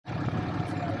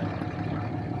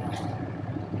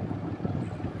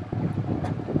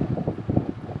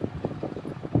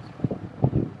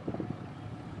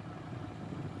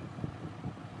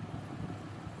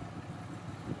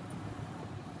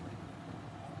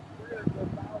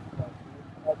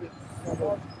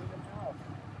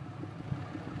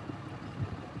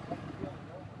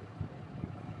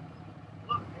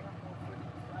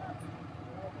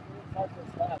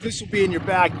This will be in your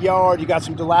backyard. You got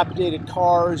some dilapidated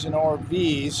cars and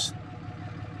RVs.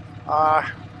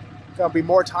 Gonna be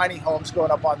more tiny homes going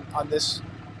up on this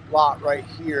lot right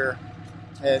here,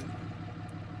 and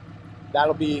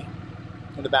that'll be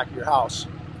in the back of your house.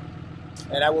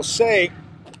 And I will say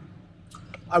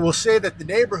that the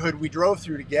neighborhood we drove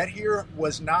through to get here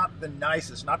was not the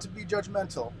nicest. Not to be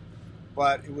judgmental,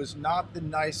 but it was not the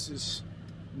nicest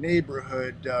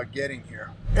neighborhood getting here.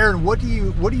 Aaron, what do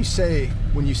you say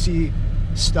when you see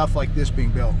stuff like this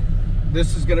being built?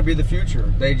 This is going to be the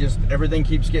future. Everything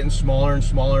keeps getting smaller and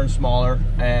smaller and smaller,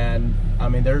 and I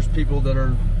mean, there's people that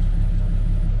are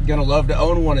going to love to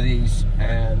own one of these,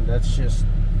 and that's just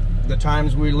the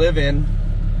times we live in.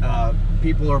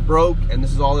 People are broke, and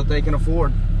this is all that they can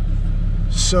afford.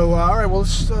 So, all right, well,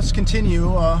 let's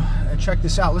continue and check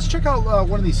this out. Let's check out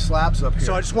one of these slabs up here.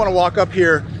 So I just want to walk up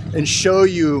here and show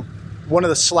you one of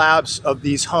the slabs of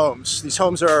these homes. These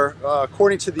homes are,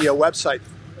 according to the website,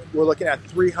 we're looking at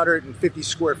 350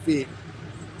 square feet.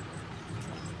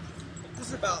 This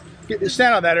is about...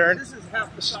 Stand on that, Aaron. This is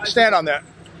half the size. Stand on that.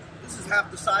 This is half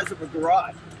the size of a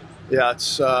garage. Yeah,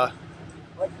 it's... Like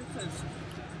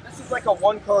this is like a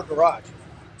one-car garage.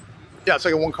 Yeah, it's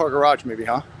like a one-car garage, maybe,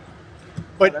 huh?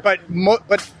 But man,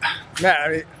 I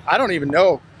mean, I don't even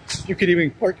know if you could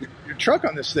even park your truck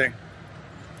on this thing.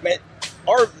 Man,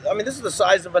 I mean, this is the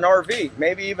size of an RV,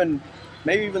 maybe even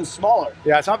smaller.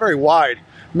 Yeah, it's not very wide.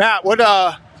 Matt, what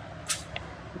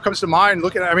comes to mind?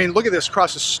 Look at this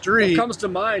across the street. What comes to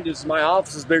mind is my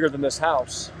office is bigger than this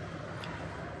house.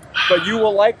 But you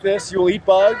will like this. You will eat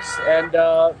bugs, and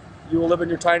you will live in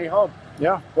your tiny home.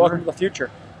 Yeah. Welcome to the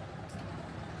future.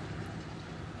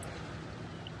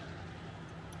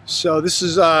 So this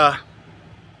is the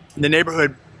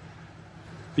neighborhood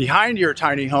behind your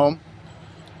tiny home,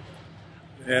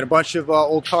 and a bunch of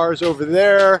old cars over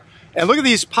there. And look at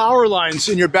these power lines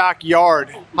in your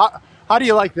backyard. How do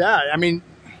you like that? I mean,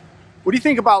 what do you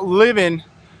think about living,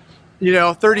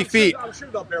 30 feet? I'm sure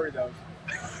they'll bury those.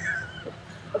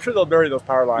 I'm sure they'll bury those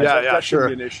power lines. Yeah, that sure.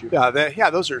 Shouldn't be an issue. Yeah,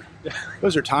 those are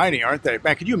tiny, aren't they?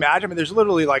 Man, could you imagine? I mean, there's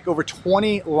literally like over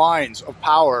 20 lines of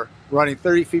power running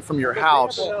 30 feet from your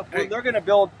house. They're going to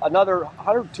build another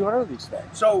 100, 200 of these things.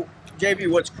 So, JB,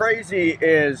 what's crazy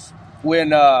is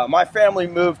when my family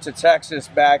moved to Texas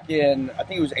back in, I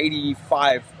think it was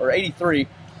 85 or 83,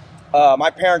 my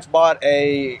parents bought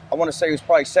I want to say it was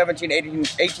probably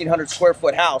 1,800 square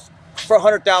foot house for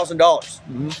 $100,000.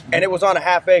 Mm-hmm. And it was on a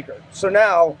half acre. So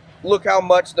now, look how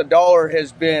much the dollar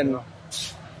has been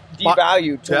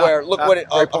devalued to where, look what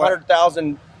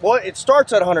 100,000, well, it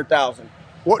starts at 100,000.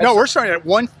 Well, no, we're starting at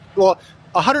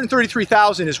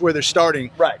 133,000 is where they're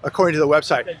starting, right? According to the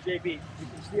website. JB, you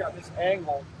can see on this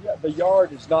angle, the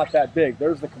yard is not that big.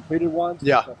 There's the completed ones.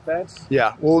 Yeah. The fence.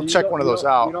 Yeah, we'll check one of those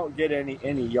out. You don't get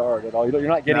any yard at all. You're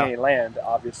not getting any land,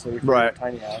 obviously, for a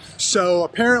tiny house. So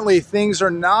apparently things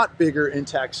are not bigger in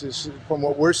Texas from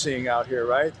what we're seeing out here,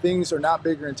 right? Things are not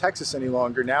bigger in Texas any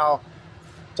longer. Now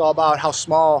it's all about how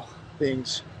small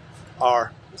things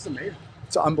are. It's amazing.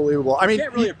 It's unbelievable. I mean, you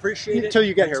can't really appreciate it until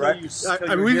you get here, right?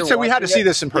 I mean, we said we had to see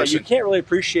this in person. Yeah, you can't really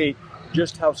appreciate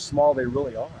just how small they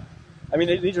really are. I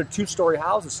mean, these are two-story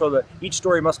houses, so that each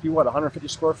story must be what, 150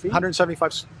 square feet?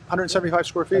 175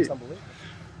 square feet. That's unbelievable.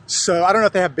 So I don't know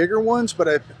if they have bigger ones,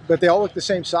 but they all look the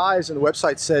same size, and the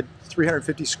website said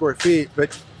 350 square feet.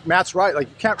 But Matt's right. Like,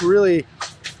 you can't really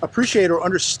appreciate or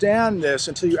understand this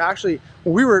until you actually.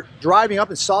 When we were driving up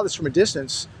and saw this from a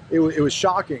distance, it was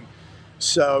shocking.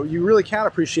 So you really can't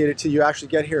appreciate it till you actually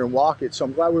get here and walk it. So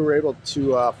I'm glad we were able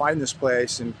to find this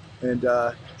place and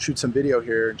shoot some video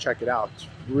here and check it out. It's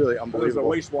really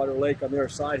unbelievable. There's a wastewater lake on the other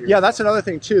side here. Yeah, that's another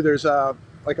thing too. There's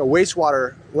like a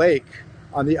wastewater lake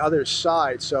on the other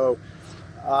side. So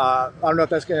I don't know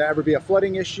if that's going to ever be a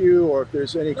flooding issue or if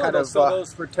there's any kind of. Sell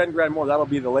those for 10 grand more. That'll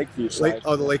be the Lakeview side.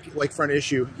 The lakefront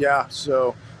issue. Yeah,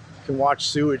 so you can watch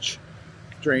sewage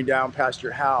drain down past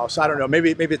your house. I don't know.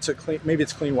 Maybe it's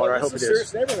clean water. I hope it is.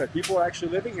 Serious neighborhood. People are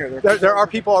actually living here. There are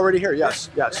people already here. Yes.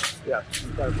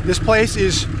 This place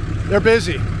they're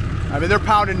busy. I mean, they're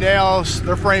pounding nails.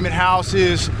 They're framing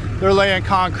houses. They're laying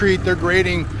concrete. They're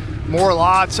grading more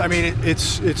lots. I mean,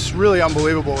 it's really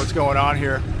unbelievable what's going on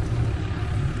here.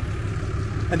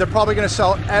 And they're probably going to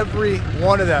sell every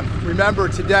one of them. Remember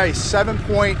today,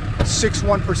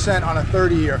 7.61% on a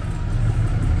 30-year.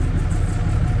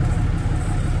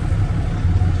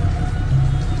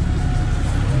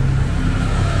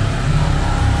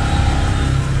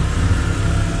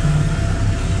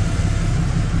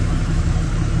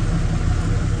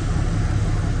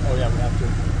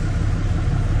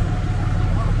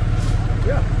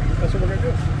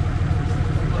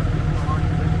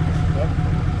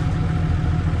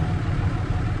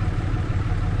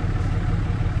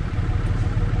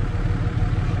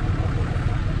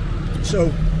 So,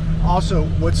 also,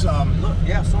 what's Look,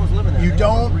 yeah, someone's living there. you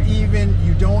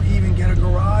don't even get a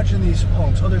garage in these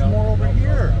homes. Oh, there's more over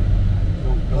here.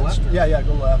 Go left? Yeah,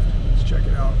 go left. Let's check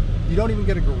it out. You don't even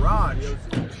get a garage.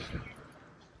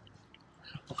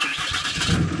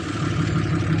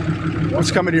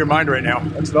 What's coming to your mind right now?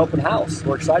 It's an open house.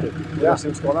 We're excited. Yeah. See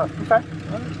what's going on. Okay.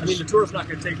 I mean, the tour's not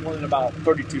going to take more than about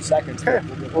 32 seconds. Okay.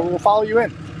 We'll follow you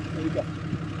in. There you go.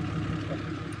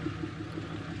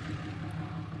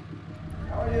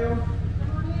 How are you?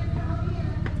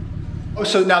 Oh,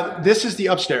 so now this is the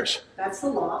upstairs. That's the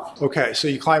loft. Okay, so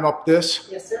you climb up this.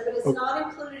 Yes, sir, but it's not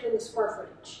included in the square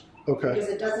footage. Okay. Because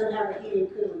it doesn't have a heating and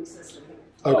cooling system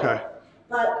here. Okay.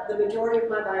 But the majority of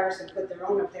my buyers have put their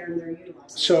own up there and they're utilizing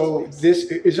So this space.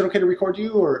 this, is it okay to record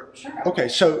you or? Sure. Okay,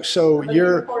 so But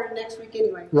you're recorded next week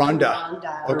anyway. Rhonda.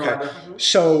 Rhonda. Okay,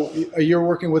 so you're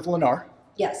working with Lennar.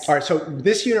 Yes. All right, so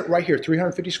this unit right here,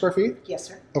 350 square feet? Yes,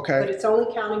 sir. Okay. But it's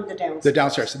only counting the downstairs. The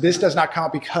downstairs. This does not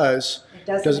count because It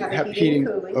doesn't have heating and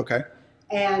cooling. Okay,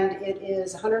 And it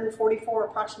is 144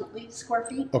 approximately square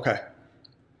feet. okay,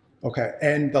 okay.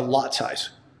 And the lot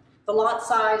size? The lot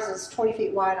size is 20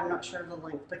 feet wide. I'm not sure of the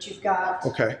length, but you've got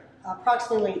Okay,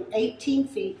 approximately 18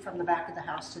 feet from the back of the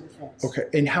house to the fence. okay.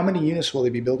 And how many units will they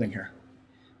be building here?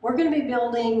 We're going to be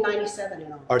building 97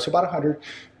 in all. All right, so about 100.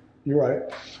 You're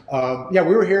right. Yeah,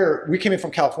 we were here. We came in from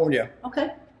California.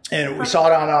 Okay. And we saw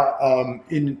it on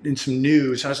in some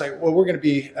news. And I was like, well, we're going to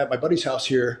be at my buddy's house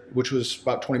here, which was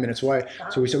about 20 minutes away.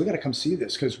 So we said, we got to come see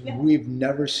this because we've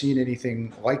never seen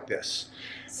anything like this.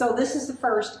 So this is the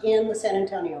first in the San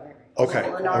Antonio area. Okay,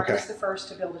 So Lennar okay. is the first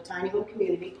to build a tiny home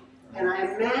community. And I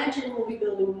imagine we'll be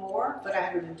building more, but I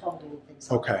haven't been told anything.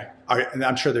 So Okay. All right, and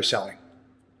I'm sure they're selling.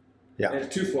 Yeah. There's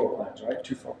 2 floor plans, right?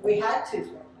 2 floor plans. we had 2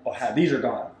 floor plans. Oh, these are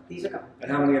gone. These are gone. And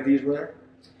how many of these were there?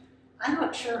 I'm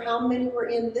not sure how many were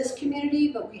in this community,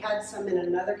 but we had some in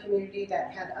another community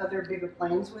that had other bigger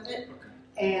plans with it.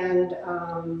 And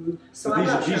so I'm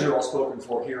not These sure. are all spoken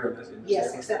for here in this.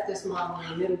 Yes, except this model,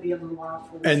 and it'll be a little while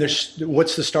for this. And there's,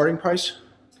 what's the starting price?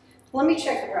 Let me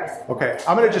check the pricing. Okay,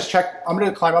 I'm going to just check. I'm going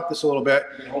to climb up this a little bit.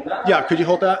 Can you hold that? Yeah, could you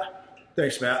hold that?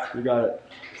 Thanks, Matt. You got it.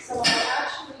 So I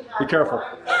actually have Be careful.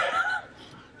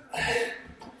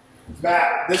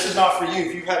 Matt, this is not for you.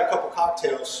 If you've had a couple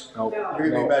cocktails, No. No. you're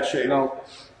going to be in bad shape. No.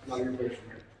 Not your version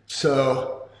here.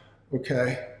 So,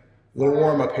 okay, a little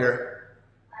warm up here.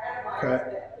 I have a Okay.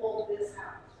 buyer that pulled this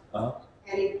house, Uh-huh.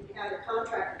 and he had a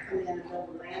contractor come in and build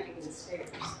a landing and stairs.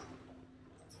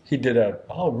 He did a.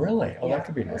 Oh, really? Oh, Yeah, that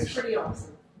could be it was nice. pretty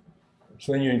awesome.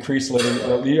 So then you increase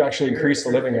living. You actually increase the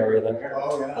living area then.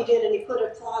 Oh, He yeah. did, and he put a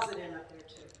closet in up there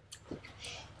too.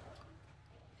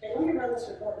 Okay, let me run this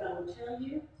report down and tell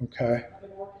you. Okay. I've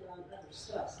been working on other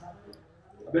stuff, so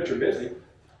I I bet you're busy.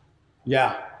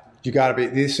 Yeah, you got to be.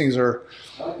 These things are,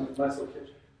 Nice little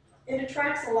kitchen. it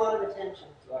attracts a lot of attention.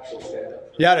 Actually stand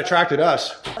up. yeah, it attracted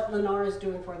us. What Lennar is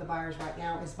doing for the buyers right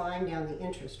now is buying down the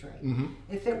interest rate. Mm-hmm.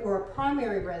 If it were a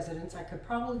primary residence, I could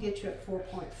probably get you at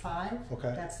 4.5.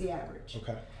 Okay. That's the average.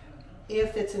 Okay.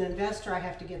 If it's an investor, I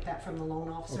have to get that from the loan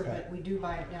officer, Okay. but we do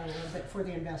buy it down a little bit for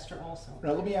the investor also.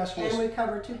 Now let me ask you And we this.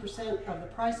 cover 2% of the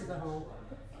price of the home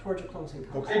towards your closing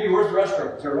costs. Maybe where's the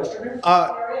restroom? Is there a restroom here?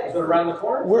 There Is is. it around the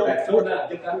corner? Where- Fill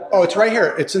that. Get that. Oh, it's right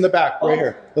here. It's in the back, right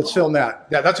here. Let's film that.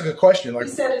 Yeah, that's a good question. Like,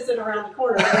 He said, is it around the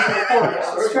corner? There's no corner.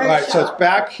 Straight all right, so it's shot.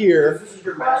 back here. This is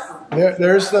your bathroom.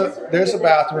 There's the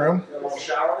bathroom. A little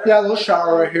shower there. Yeah, a little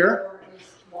shower right here.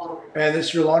 And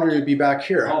this your laundry would be back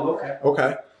here. Oh, okay.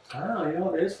 Okay. Oh, you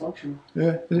know, it is functional.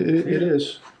 Yeah, it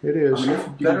is. It is. You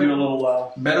can do a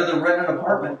little. Better than renting an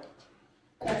apartment.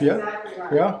 That's Yeah. exactly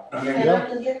right. Yeah. And Yeah. I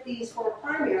can get these for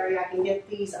primary, I can get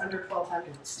these under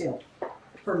 $1,200 still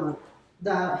per month.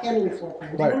 The Henry floor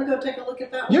plan. Do Right. you want to go take a look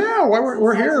at that one? Yeah, while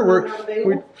we're Since here, that's not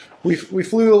available? we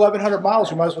flew 1,100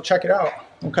 miles. We might as well check it out.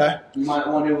 Okay. You might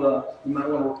want to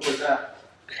record that.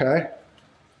 Okay.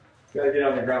 Gotta get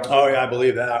on the ground. Oh yeah, I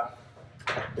believe that.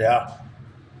 Yeah.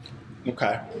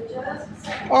 Okay. Just a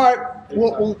second. All right.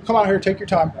 We'll come out here. Take your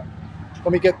time.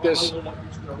 Let me get this.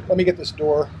 Let me get this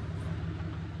door.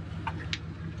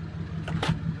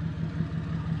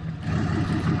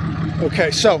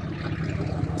 Okay. So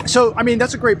I mean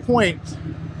that's a great point.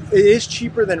 It is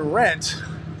cheaper than rent.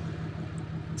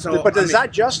 So, But does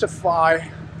that justify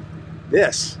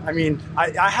this? I mean, I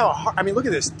have a hard, I mean, look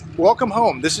at this. Welcome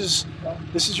home. This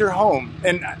is your home,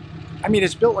 and I mean,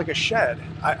 it's built like a shed.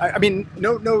 I mean,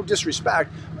 no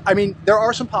disrespect. I mean, there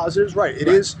are some positives, right? It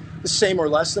is the same or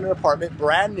less than an apartment,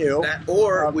 brand new. That,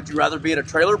 or would you rather be at a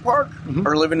trailer park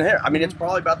or living here? I mean, it's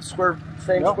probably about the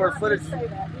same No. square footage.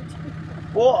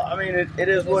 Well, I mean, it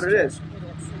is what it is.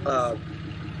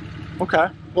 Okay.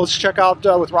 Well, let's check out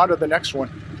with Rhonda the next one.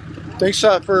 Thanks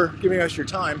for giving us your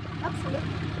time. Absolutely.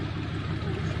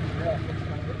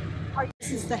 This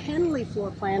is the Henley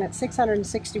floor plan at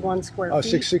 661 square feet. Oh,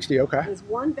 660, okay. It's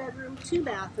 1 bedroom, 2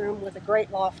 bathroom with a great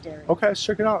loft area. Okay, let's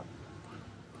check it out.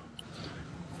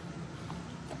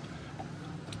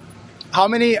 How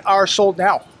many are sold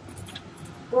now?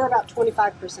 We're about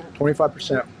 25%.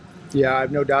 25%. Yeah, I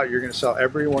have no doubt you're going to sell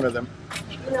every one of them.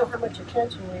 You know how much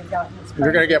attention we've gotten.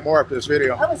 You're going to get more after this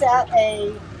video. I was at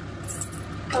a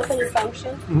company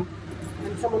function,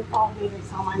 and someone called me. They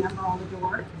saw my number on the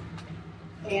door.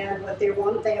 And what they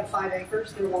want, they have 5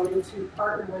 acres. They're wanting to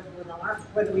partner with Lennar.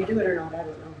 Whether we do it or not, I don't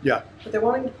know. Yeah. But they're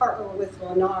wanting to partner with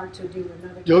Lennar to do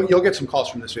another. You'll get some calls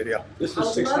from this video. This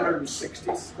is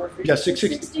 660 square feet. Yeah,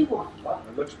 660. 61. Wow,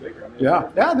 it looks bigger. I mean,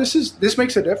 Yeah, this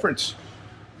makes a difference.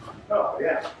 Oh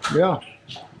yeah. Yeah.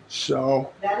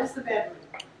 So That is the bedroom.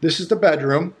 this is the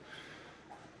bedroom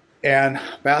and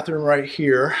bathroom right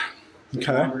here. Is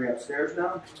Okay. laundry upstairs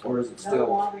now, or is it No still?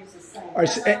 laundry's the same. All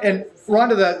right, and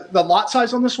Rhonda, the lot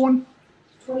size on this one?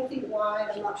 20 feet wide.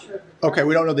 I'm not sure. Okay,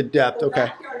 we don't know the depth. The Okay.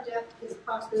 backyard depth is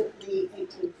approximately 18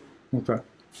 feet. Okay.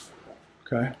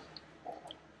 Okay.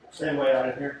 Same way out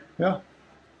in here. Yeah.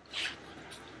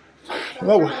 So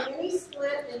Oh. you have a mini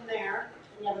split in there,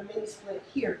 and you have a mini split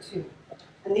here too.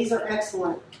 And these are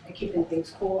excellent at keeping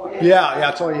things cool. Yeah,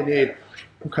 that's all you need.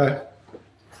 Okay.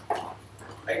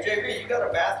 Hey JB, you got a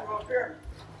bathroom up here?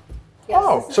 Yes,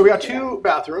 Oh, this is so we got the 2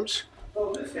 bathrooms.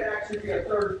 So this could actually be a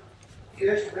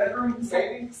third-ish bedroom,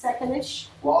 maybe? Second-ish.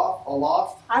 Loft, a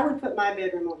loft? I would put my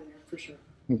bedroom over there for sure.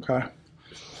 Okay.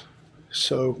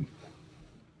 So,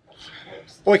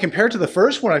 boy, compared to the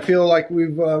first one, I feel like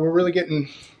we're really getting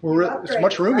it's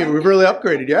much roomier. Right? We've really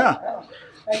upgraded, yeah.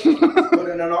 Put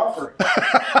in an offer.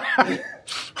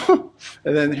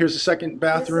 And then here's the second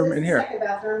bathroom This is in the here. Second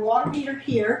bathroom, water heater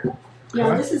here. Now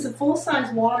Okay. this is a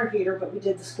full-size water heater, but we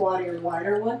did the squattier,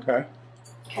 wider one. Okay.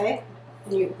 Okay,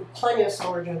 and you plenty of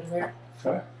storage under there.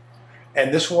 Okay.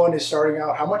 And this one is starting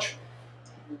out how much?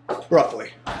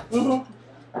 Roughly.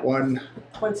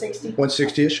 160.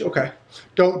 160-ish. Okay.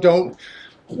 Don't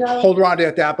No, hold Rhonda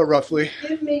at that, but roughly.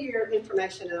 give me your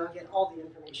information and I'll get all the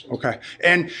information. Okay.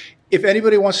 And if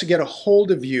anybody wants to get a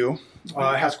hold of you,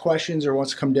 has questions or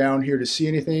wants to come down here to see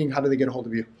anything, how do they get a hold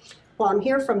of you? Well, I'm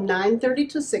here from 9:30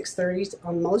 to 6:30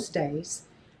 on most days,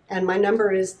 and my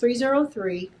number is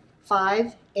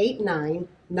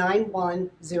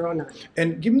 303-589-9109.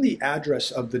 And give me the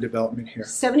address of the development here.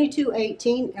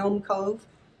 7218 Elm Cove,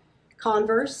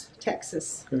 Converse,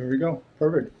 Texas. There we go.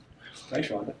 Perfect. Thanks,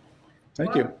 Rhonda.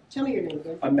 Thank you. Tell me your name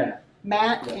again. I'm Matt.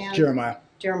 Matt and Jeremiah.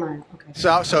 Jeremiah. Okay.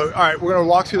 So all right, we're going to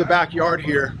walk through the backyard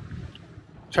here.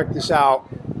 Check this out.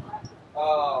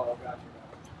 Oh, gotcha.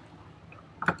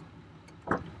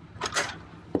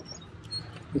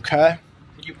 Okay.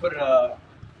 Can you put a...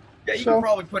 Yeah, you So- can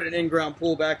probably put an in-ground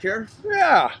pool back here.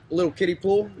 Yeah. A little kiddie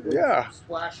pool. Yeah.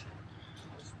 Splash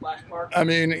mark. I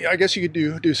mean, I guess you could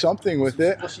do something with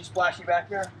it. Was she splashy back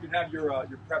here? You can have your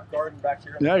prep garden back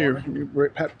here. Yeah, you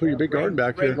put your big garden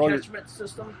back Rain here. catchment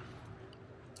system.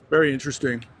 Very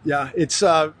interesting. Yeah, it's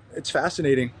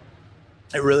fascinating.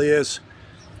 It really is.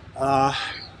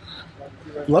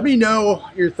 Let me know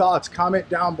your thoughts. Comment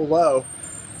down below.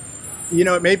 You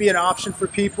know, it may be an option for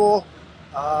people,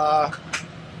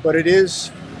 but it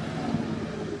is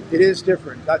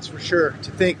different. That's for sure.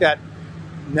 To think that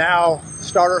now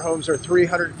starter homes are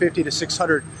 350 to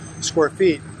 600 square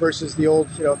feet versus the old,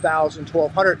 1,000,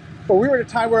 1,200. But we were at a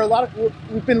time where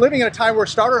we've been living in a time where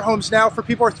starter homes now for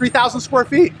people are 3,000 square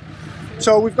feet.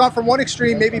 So we've gone from one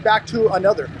extreme maybe back to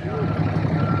another.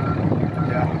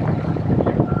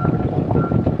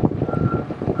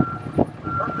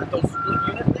 Heard that those split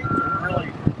unit things are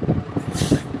really,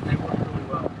 they work really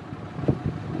well.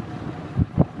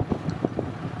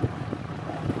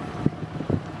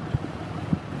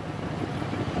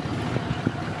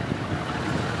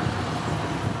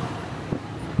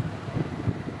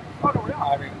 Oh, no, yeah,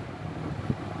 I mean,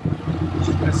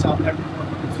 just gonna sell everyone.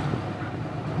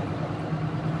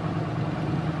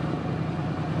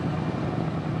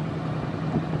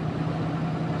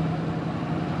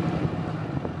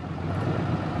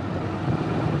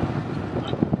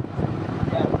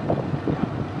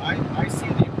 I see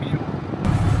the appeal.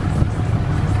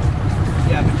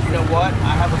 Yeah, but you know what? I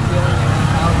have a feeling in the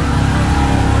house.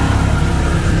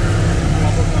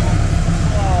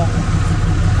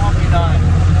 Probably not.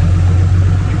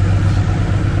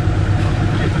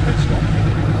 It's a good story.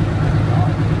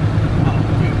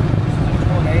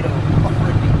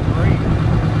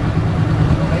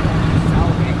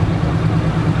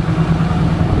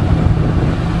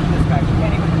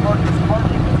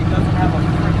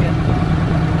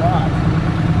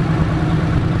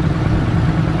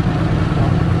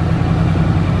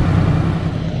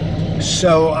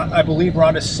 So I believe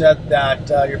Rhonda said that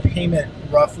your payment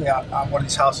roughly on one of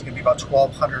these houses is going to be about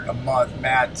 $1,200 a month.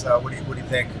 Matt, what do you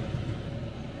think?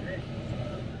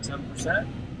 7%.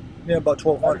 Yeah, about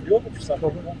 $1,200. Doable for some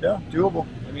people. Yeah, doable.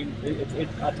 I mean,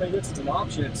 I'll tell you this: it's an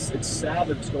option. It's sad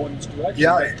that it's going this direction.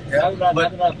 Yeah, Now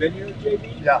that I've been here,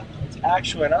 JB. Yeah. It's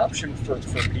actually an option for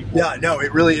people. Yeah, no,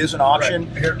 it really is an option.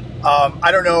 Right. Here.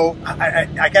 I don't know.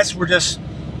 I guess we're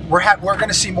going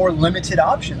to see more limited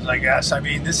options. I guess. I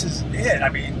mean, this is it. I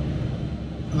mean,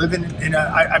 living in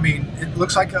I mean, it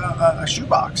looks like a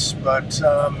shoebox, but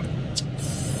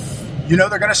you know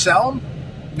they're going to sell them.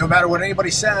 No matter what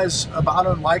anybody says about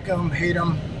them, like them, hate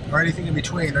them, or anything in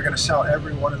between, they're going to sell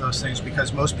every one of those things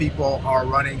because most people are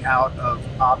running out of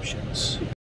options.